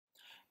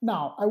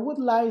Now, I would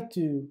like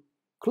to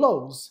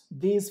close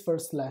this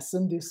first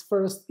lesson, this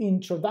first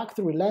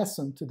introductory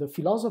lesson to the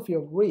philosophy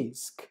of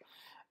risk,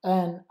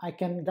 and I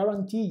can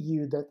guarantee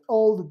you that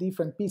all the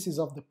different pieces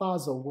of the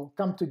puzzle will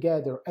come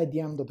together at the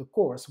end of the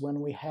course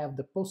when we have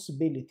the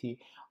possibility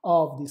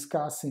of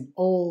discussing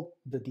all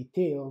the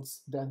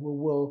details that we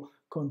will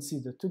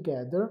consider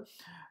together.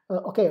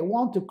 Okay, I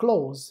want to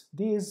close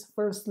this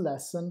first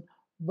lesson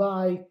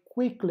by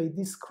quickly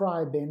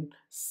describing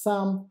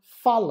some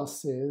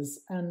fallacies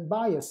and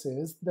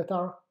biases that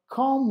are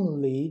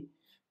commonly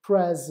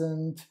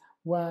present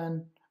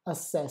when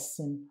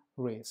assessing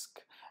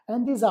risk.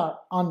 And these are,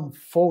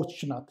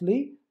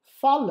 unfortunately,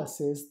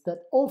 fallacies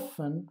that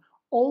often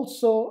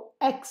also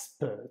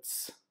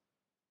experts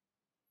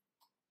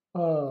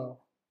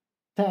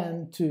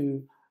tend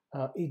to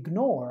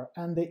ignore,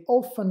 and they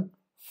often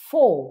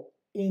fall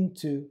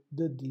into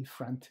the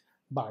different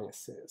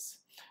biases.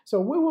 So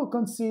we will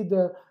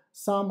consider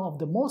some of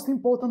the most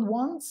important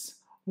ones.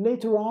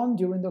 Later on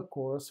during the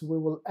course, we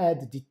will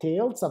add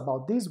details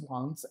about these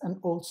ones and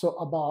also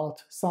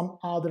about some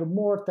other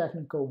more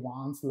technical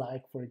ones,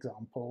 like, for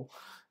example,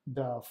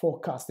 the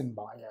forecasting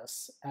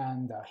bias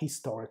and the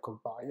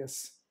historical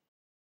bias.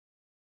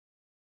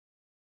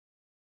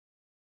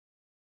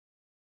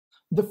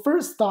 The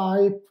first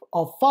type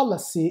of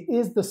fallacy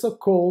is the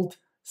so-called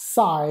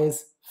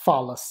size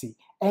fallacy,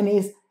 and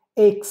is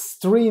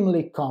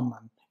extremely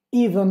common,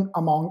 even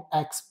among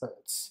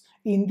experts.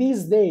 In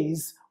these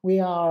days, we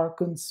are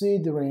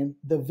considering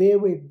the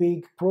very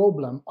big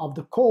problem of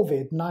the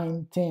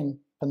COVID-19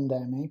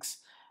 pandemics,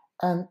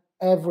 and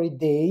every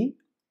day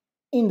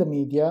in the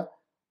media,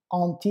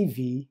 on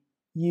TV,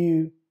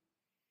 you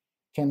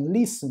can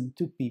listen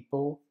to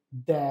people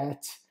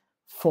that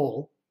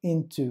fall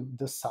into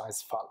the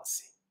size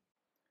fallacy.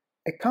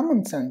 A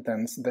common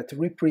sentence that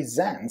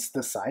represents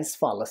the size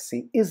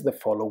fallacy is the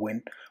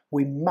following: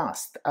 we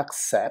must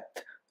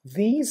accept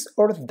this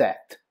or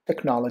that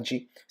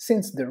technology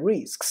since the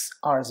risks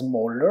are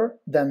smaller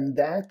than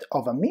that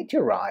of a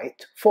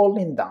meteorite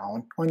falling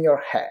down on your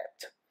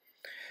head.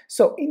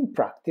 So in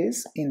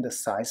practice, in the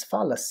size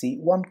fallacy,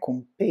 one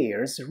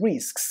compares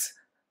risks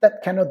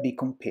that cannot be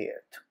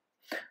compared.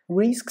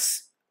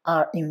 Risks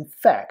are in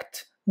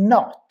fact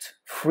not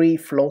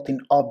free-floating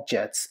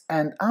objects,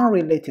 and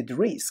unrelated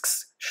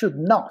risks should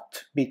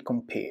not be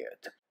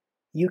compared.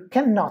 You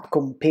cannot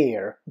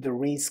compare the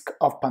risk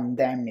of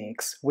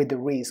pandemics with the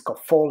risk of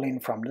falling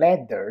from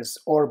ladders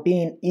or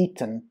being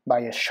eaten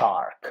by a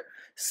shark.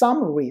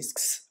 Some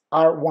risks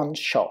are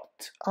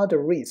one-shot,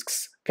 other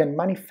risks can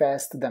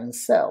manifest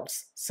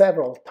themselves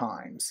several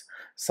times.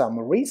 Some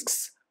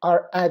risks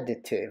are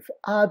additive,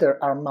 others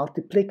are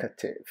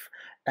multiplicative,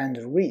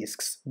 and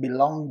risks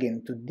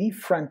belonging to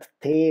different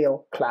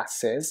tail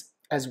classes,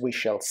 as we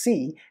shall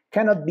see,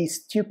 cannot be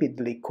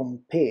stupidly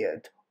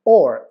compared,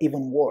 or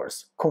even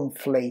worse,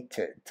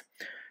 conflated.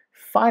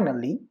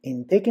 Finally,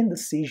 in taking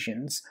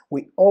decisions,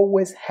 we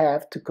always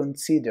have to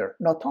consider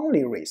not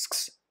only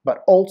risks,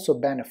 but also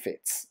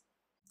benefits.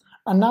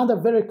 Another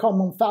very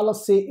common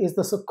fallacy is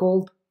the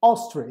so-called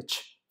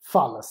ostrich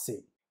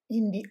fallacy.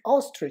 In the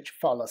ostrich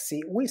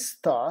fallacy, we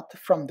start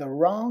from the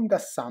wrong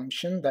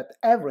assumption that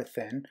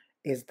everything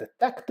is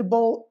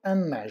detectable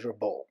and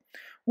measurable.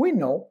 We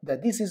know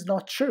that this is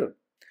not true.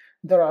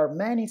 There are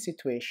many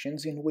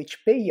situations in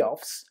which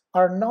payoffs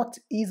are not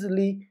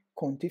easily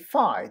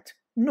quantified,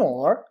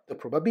 nor the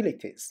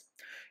probabilities.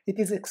 It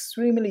is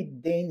extremely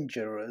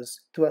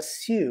dangerous to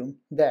assume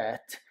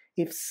that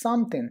if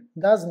something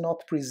does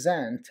not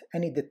present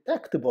any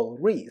detectable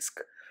risk,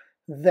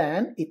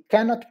 then it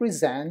cannot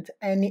present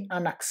any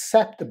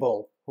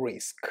unacceptable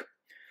risk.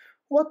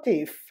 What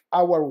if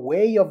our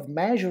way of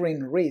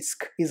measuring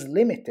risk is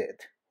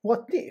limited?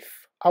 What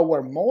if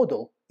our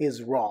model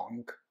is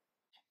wrong?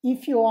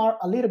 If you are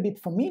a little bit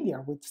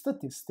familiar with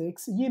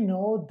statistics, you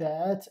know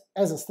that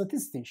as a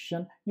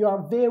statistician, you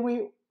are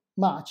very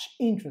much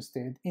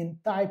interested in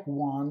type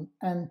 1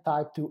 and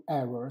type 2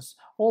 errors,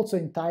 also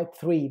in type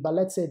 3, but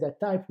let's say that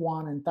type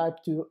 1 and type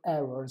 2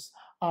 errors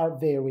are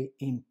very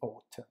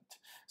important.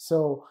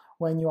 So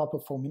when you are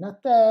performing a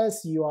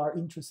test, you are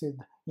interested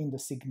in the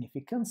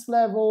significance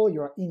level,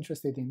 you are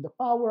interested in the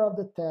power of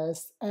the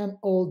test, and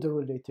all the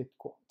related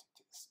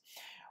quantities.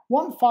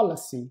 One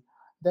fallacy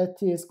that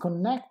is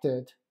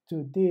connected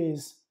to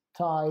this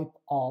type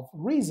of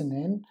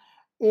reasoning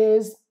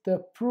is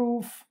the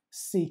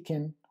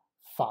proof-seeking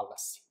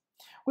fallacy,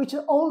 which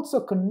also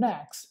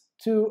connects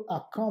to a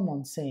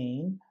common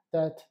saying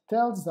that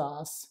tells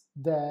us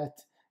that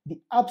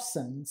the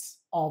absence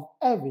of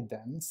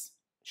evidence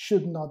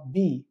should not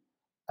be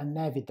an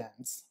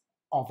evidence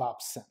of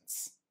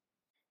absence.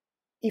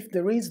 If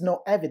there is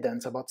no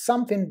evidence about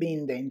something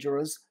being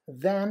dangerous,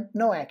 then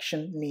no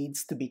action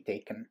needs to be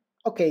taken.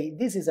 Okay,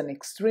 this is an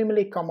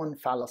extremely common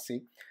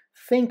fallacy.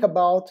 Think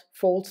about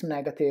false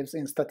negatives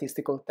in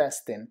statistical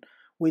testing.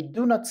 We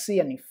do not see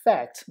an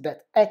effect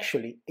that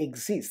actually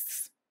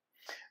exists.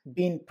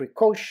 Being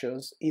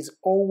precautious is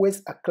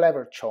always a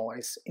clever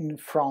choice in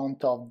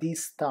front of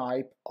this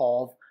type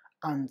of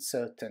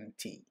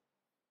uncertainty.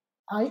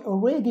 I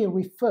already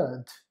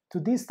referred to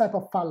this type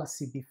of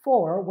fallacy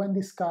before when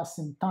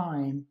discussing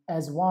time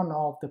as one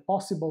of the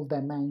possible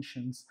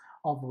dimensions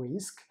of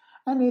risk,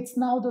 and it's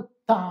now the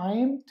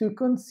time to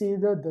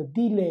consider the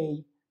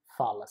delay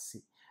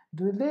fallacy.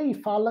 The delay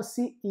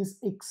fallacy is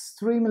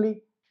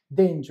extremely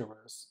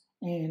dangerous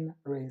in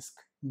risk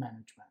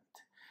management.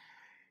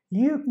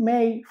 You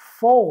may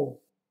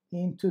fall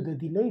into the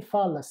delay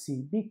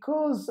fallacy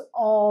because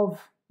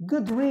of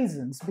good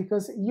reasons,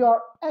 because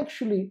you're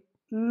actually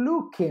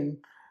looking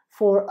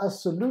for a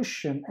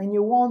solution and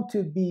you want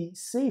to be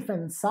safe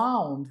and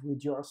sound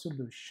with your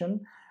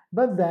solution,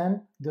 but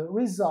then the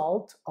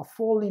result of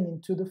falling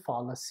into the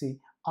fallacy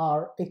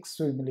are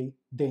extremely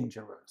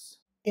dangerous.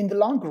 In the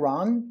long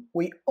run,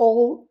 we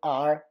all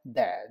are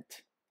dead.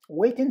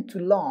 Waiting too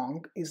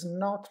long is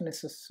not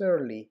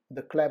necessarily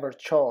the clever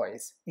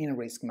choice in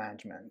risk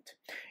management.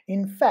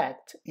 In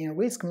fact, in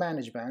risk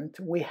management,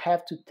 we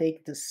have to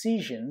take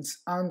decisions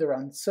under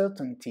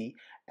uncertainty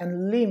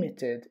and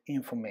limited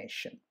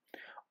information.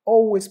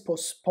 Always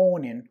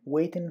postponing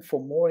waiting for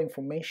more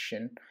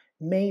information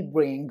may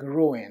bring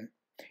ruin.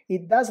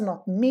 It does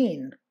not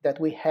mean that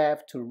we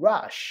have to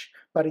rush,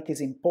 but it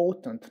is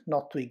important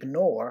not to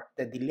ignore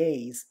that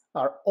delays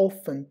are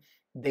often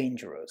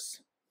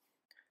dangerous.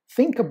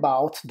 Think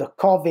about the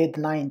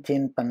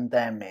COVID-19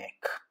 pandemic.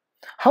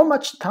 How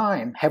much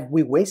time have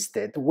we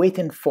wasted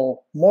waiting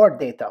for more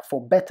data,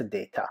 for better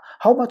data?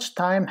 How much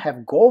time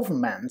have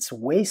governments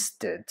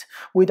wasted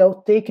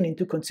without taking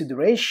into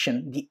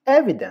consideration the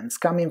evidence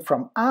coming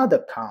from other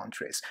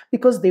countries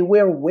because they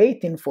were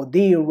waiting for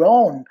their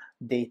own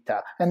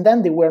data and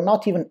then they were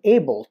not even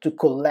able to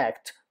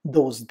collect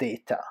those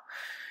data?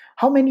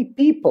 How many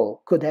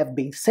people could have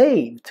been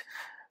saved?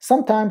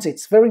 Sometimes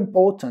it's very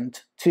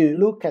important to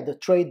look at the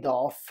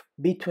trade-off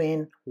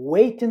between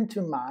waiting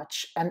too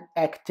much and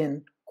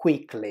acting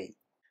quickly.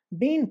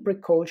 Being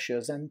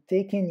precautious and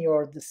taking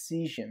your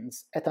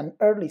decisions at an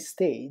early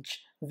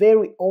stage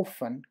very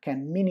often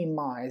can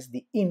minimize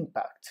the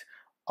impact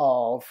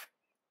of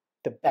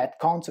the bad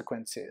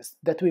consequences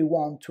that we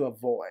want to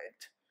avoid.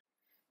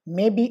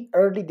 Maybe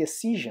early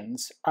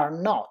decisions are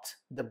not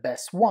the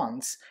best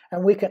ones,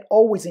 and we can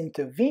always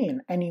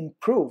intervene and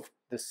improve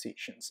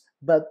decisions,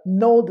 but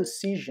no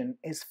decision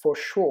is for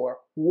sure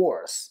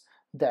worse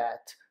than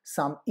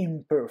some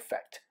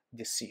imperfect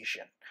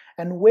decision.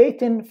 And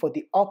waiting for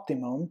the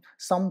optimum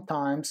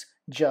sometimes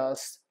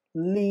just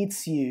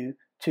leads you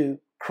to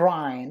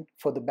crying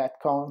for the bad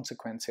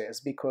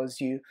consequences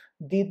because you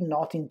did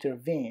not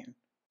intervene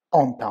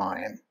on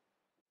time.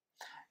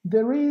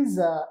 There is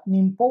an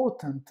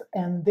important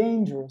and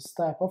dangerous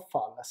type of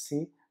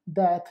fallacy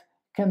that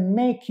can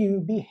make you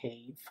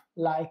behave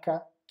like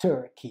a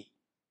turkey.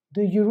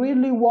 Do you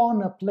really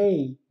want to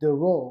play the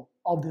role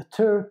of the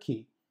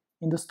turkey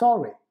in the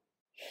story?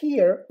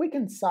 Here we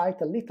can cite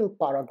a little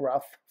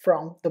paragraph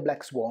from The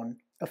Black Swan,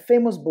 a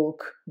famous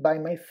book by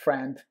my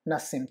friend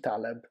Nassim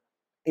Taleb,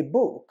 a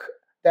book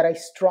that I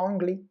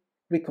strongly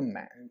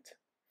recommend.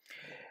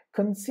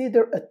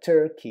 Consider a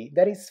turkey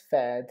that is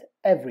fed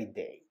every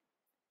day.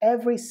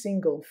 Every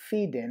single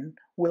feeding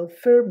will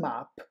firm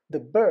up the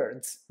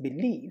bird's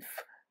belief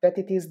that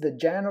it is the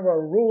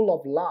general rule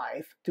of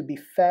life to be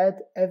fed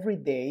every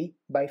day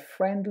by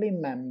friendly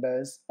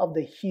members of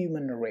the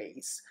human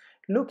race,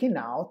 looking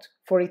out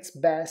for its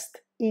best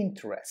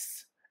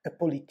interests, a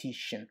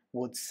politician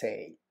would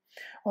say.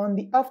 On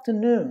the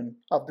afternoon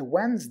of the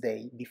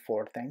Wednesday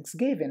before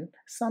Thanksgiving,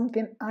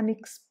 something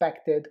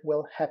unexpected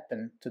will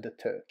happen to the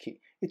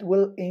turkey. It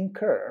will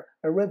incur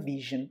a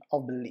revision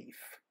of belief.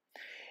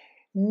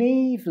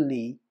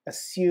 Naively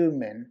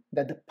assuming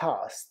that the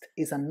past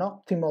is an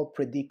optimal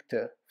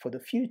predictor for the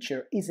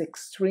future is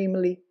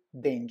extremely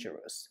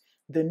dangerous.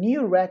 The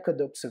new record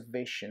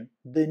observation,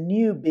 the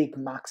new big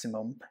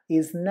maximum,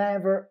 is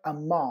never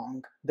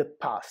among the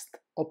past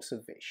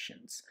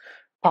observations.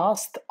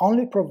 Past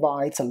only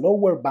provides a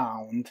lower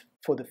bound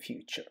for the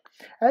future.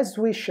 As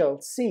we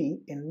shall see,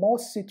 in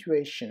most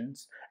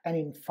situations, and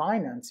in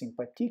finance in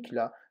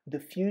particular,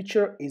 the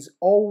future is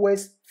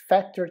always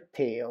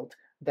fatter-tailed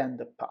than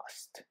the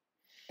past.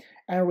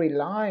 And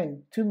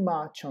relying too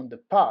much on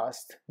the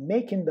past,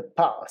 making the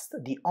past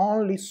the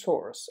only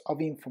source of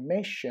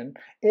information,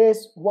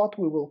 is what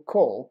we will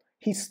call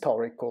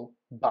historical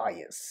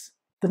bias.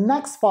 The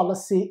next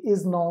fallacy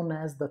is known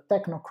as the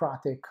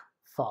technocratic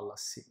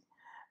fallacy.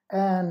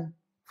 And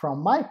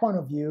from my point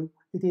of view,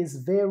 it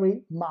is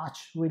very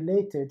much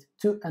related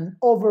to an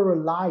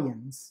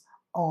over-reliance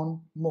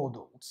on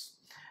models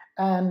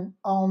and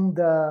on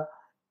the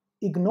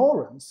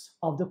ignorance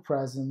of the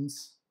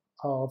presence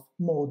of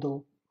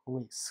model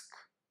risk.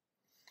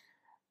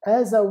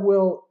 As I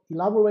will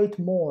elaborate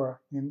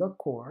more in the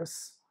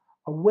course,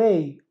 a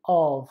way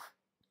of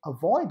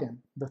avoiding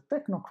the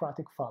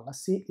technocratic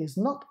fallacy is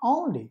not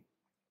only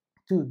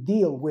to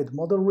deal with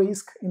model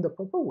risk in the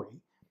proper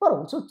way, but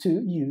also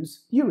to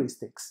use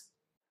heuristics.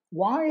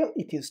 While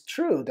it is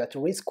true that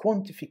risk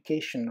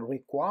quantification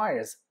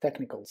requires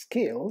technical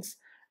skills,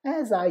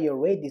 as I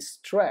already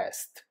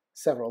stressed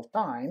several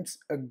times,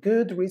 a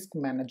good risk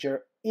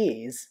manager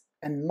is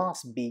and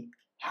must be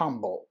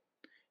humble.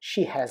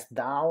 She has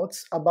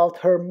doubts about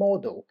her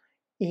model.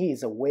 He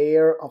is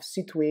aware of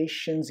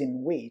situations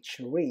in which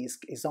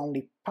risk is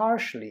only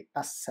partially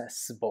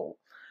accessible.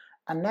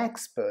 An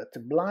expert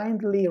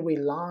blindly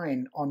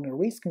relying on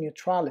risk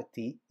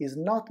neutrality is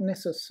not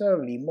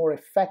necessarily more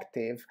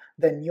effective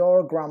than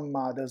your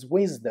grandmother's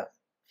wisdom,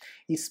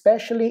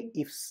 especially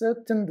if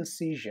certain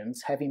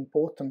decisions have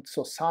important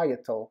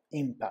societal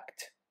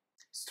impact.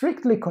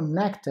 Strictly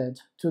connected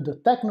to the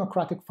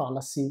technocratic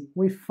fallacy,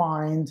 we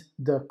find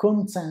the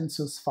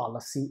consensus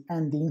fallacy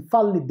and the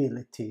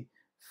infallibility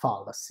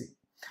fallacy.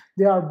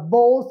 They are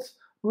both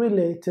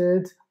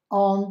related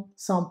on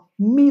some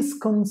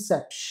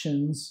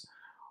misconceptions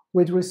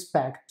with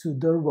respect to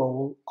the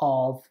role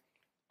of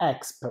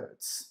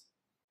experts.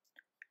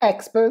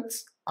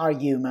 Experts are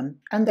human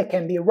and they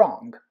can be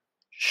wrong.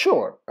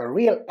 Sure, a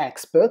real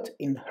expert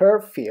in her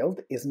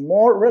field is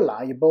more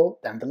reliable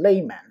than the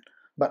layman,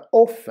 but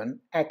often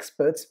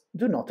experts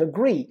do not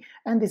agree,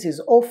 and this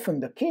is often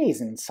the case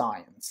in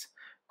science.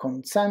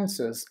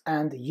 Consensus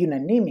and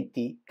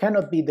unanimity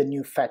cannot be the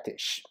new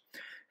fetish.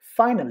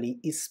 Finally,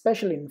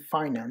 especially in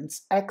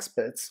finance,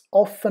 experts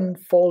often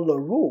follow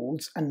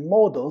rules and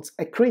models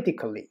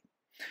acritically.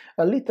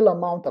 A little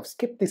amount of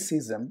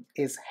skepticism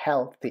is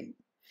healthy.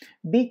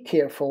 Be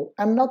careful,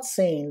 I'm not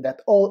saying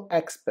that all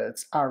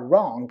experts are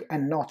wrong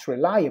and not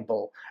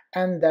reliable,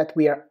 and that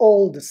we are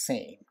all the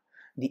same.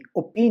 The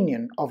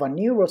opinion of a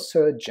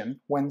neurosurgeon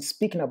when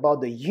speaking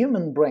about the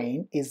human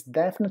brain is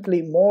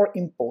definitely more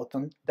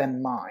important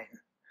than mine.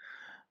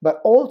 But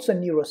also a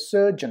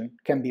neurosurgeon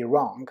can be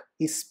wrong,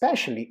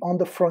 especially on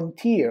the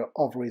frontier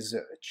of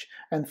research,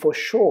 and for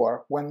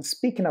sure when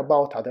speaking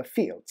about other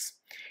fields.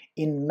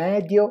 In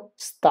medio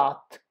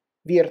stat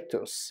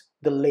virtus,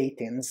 the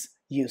Latins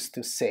used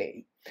to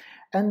say.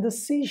 And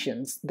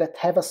decisions that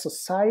have a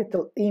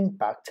societal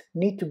impact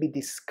need to be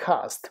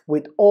discussed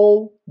with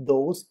all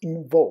those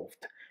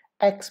involved.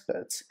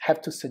 Experts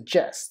have to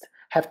suggest,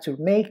 have to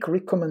make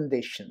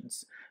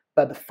recommendations,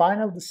 but the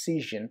final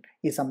decision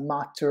is a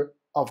matter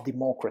of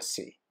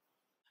democracy.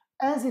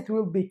 As it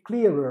will be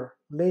clearer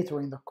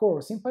later in the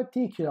course, in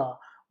particular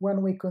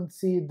when we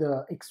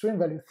consider extreme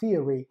value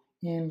theory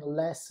in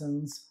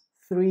lessons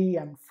 3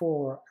 and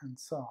 4 and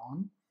so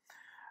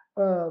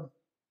on,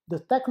 the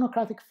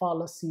technocratic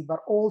fallacy, but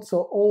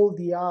also all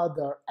the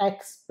other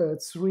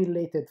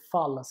experts-related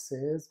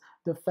fallacies,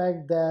 the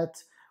fact that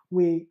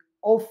we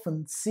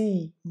often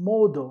see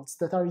models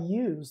that are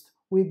used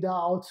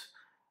without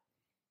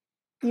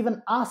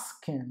even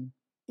asking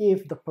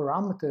if the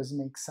parameters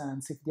make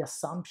sense, if the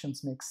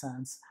assumptions make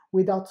sense,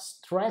 without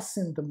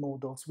stressing the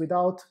models,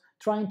 without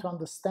trying to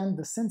understand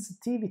the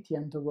sensitivity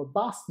and the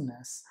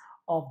robustness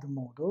of the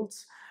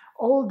models,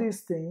 all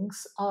these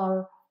things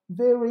are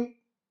very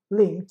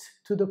linked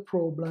to the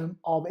problem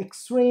of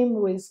extreme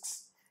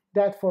risks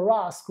that for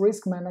us,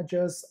 risk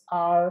managers,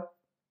 are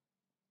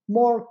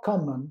more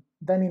common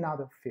than in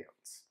other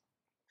fields.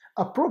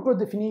 A proper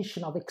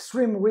definition of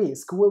extreme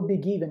risk will be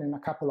given in a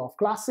couple of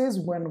classes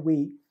when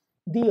we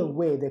deal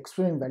with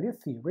extreme value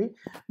theory,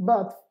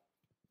 but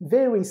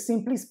very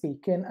simply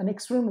speaking, an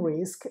extreme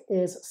risk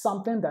is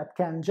something that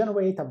can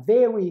generate a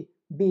very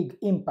big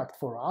impact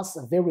for us,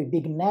 a very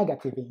big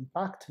negative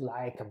impact,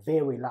 like a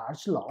very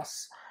large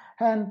loss,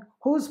 and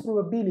whose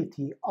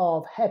probability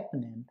of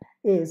happening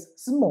is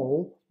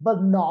small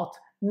but not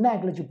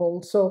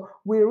negligible. So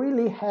we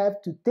really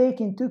have to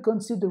take into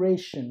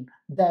consideration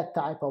that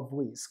type of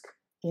risk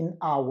in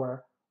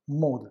our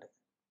modeling.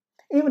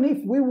 Even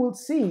if we will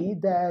see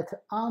that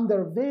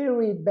under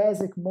very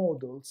basic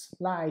models,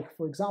 like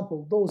for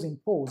example those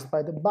imposed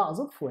by the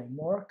Basel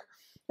framework,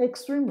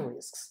 extreme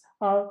risks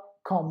are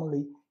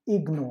commonly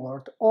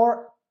ignored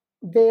or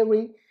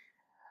very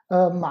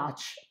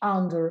much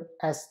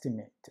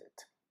underestimated.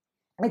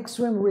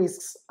 Extreme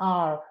risks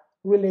are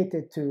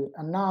related to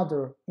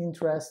another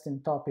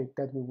interesting topic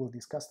that we will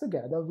discuss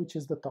together, which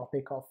is the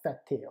topic of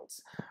fat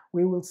tails.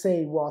 We will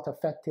say what a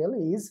fat tail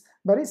is,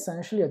 but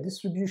essentially a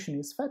distribution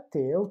is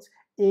fat-tailed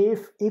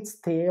if its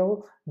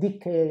tail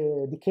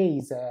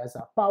decays as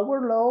a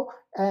power law,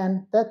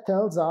 and that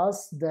tells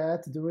us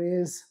that there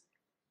is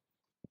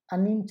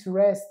an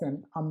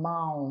interesting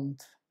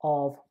amount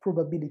of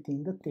probability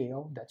in the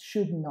tail that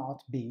should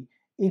not be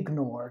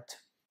ignored.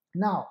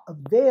 Now, a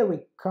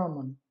very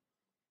common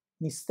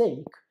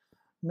mistake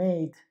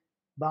made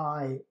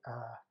by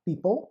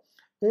people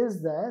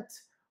is that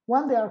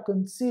when they are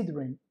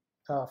considering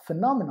a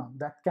phenomenon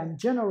that can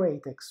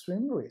generate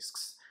extreme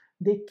risks,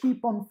 they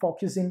keep on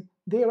focusing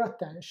their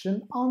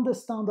attention on the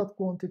standard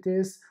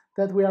quantities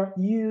that we are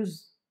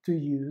used to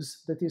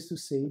use, that is to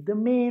say, the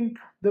mean,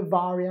 the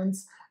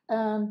variance,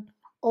 and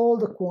all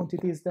the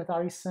quantities that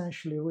are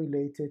essentially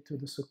related to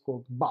the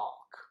so-called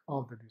bulk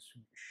of the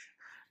distribution.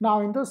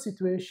 Now, in those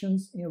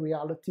situations, in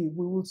reality,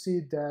 we will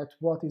see that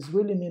what is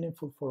really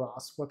meaningful for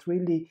us, what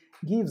really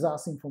gives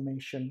us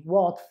information,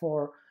 what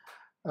for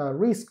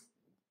risk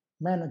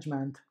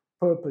management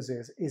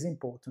purposes is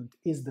important,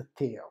 is the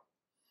tail.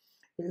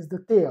 is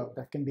the tail.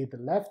 That can be the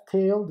left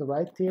tail, the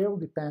right tail,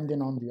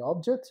 depending on the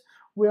object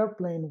we are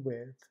playing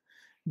with.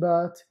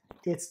 But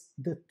it's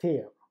the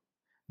tail.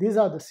 These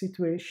are the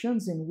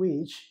situations in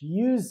which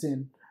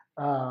using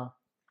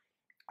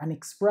an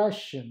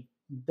expression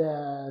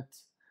that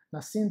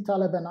Nassim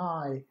Taleb and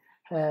I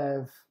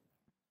have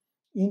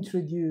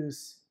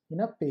introduced in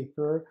a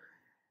paper,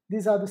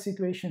 these are the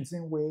situations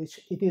in which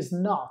it is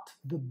not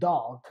the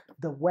dog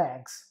that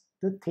wags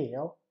the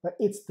tail, but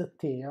it's the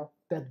tail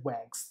that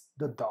wags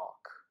the dog.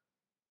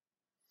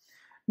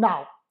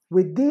 Now,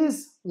 with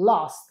this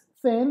last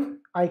thing,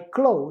 I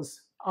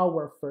close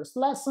our first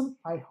lesson.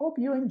 I hope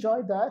you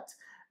enjoyed that,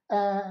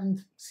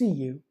 and see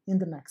you in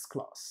the next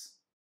class.